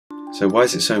So why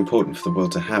is it so important for the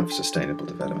world to have sustainable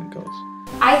development goals?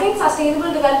 I think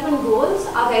sustainable development goals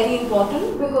are very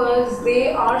important because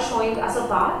they are showing us a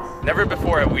path. Never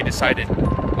before have we decided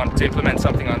to implement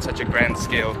something on such a grand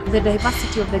scale. The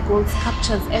diversity of the goals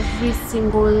captures every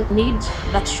single need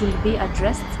that should be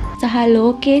addressed. සහ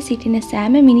ලෝකයේ සිටින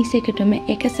සෑම මිනිසෙකුටම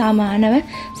එක සමානව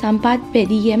සම්පත්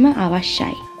බෙදීම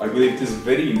අවශ්‍යයි. I believe it is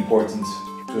very important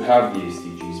to have the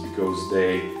SDGs because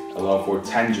they allow for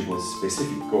tangible,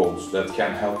 specific goals that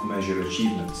can help measure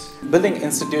achievements. Building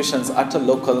institutions at a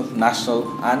local, national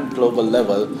and global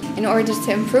level in order to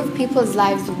improve people's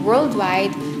lives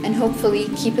worldwide and hopefully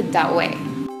keep it that way.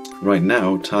 Right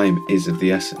now, time is of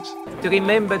the essence. To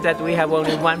remember that we have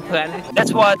only one planet.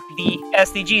 That's what the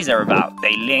SDGs are about.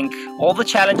 They link all the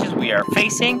challenges we are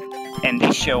facing and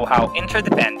they show how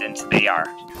interdependent they are.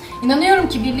 İnanıyorum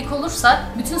ki birlik olursak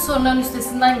bütün sorunların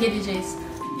üstesinden geleceğiz.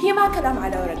 هي ما كلام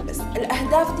على ورق بس،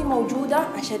 الأهداف دي موجودة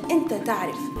عشان أنت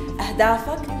تعرف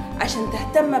أهدافك، عشان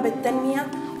تهتم بالتنمية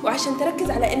وعشان تركز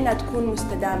على إنها تكون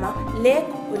مستدامة لك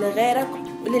ولغيرك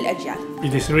وللأجيال.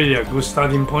 It is really a good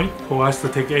starting point for us to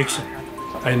take action.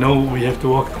 I know we have to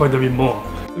work quite a bit more.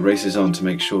 The race is on to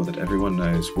make sure that everyone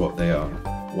knows what they are,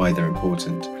 why they're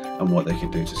important, and what they can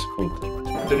do to support them.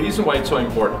 The reason why it's so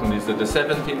important is that the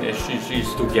 17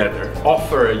 SDGs together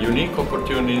offer a unique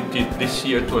opportunity this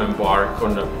year to embark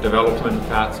on a development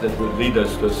path that will lead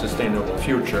us to a sustainable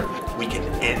future. We can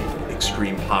end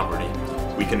extreme poverty.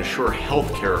 We can assure health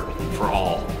care for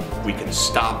all. We can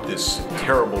stop this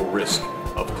terrible risk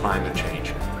of climate change.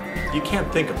 You can't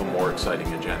think of a more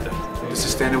exciting agenda. The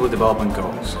Sustainable Development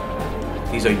Goals.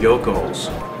 These are your goals,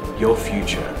 your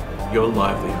future, your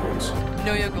livelihoods.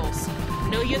 Know your goals.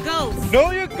 Know your goals.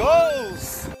 Know your goals.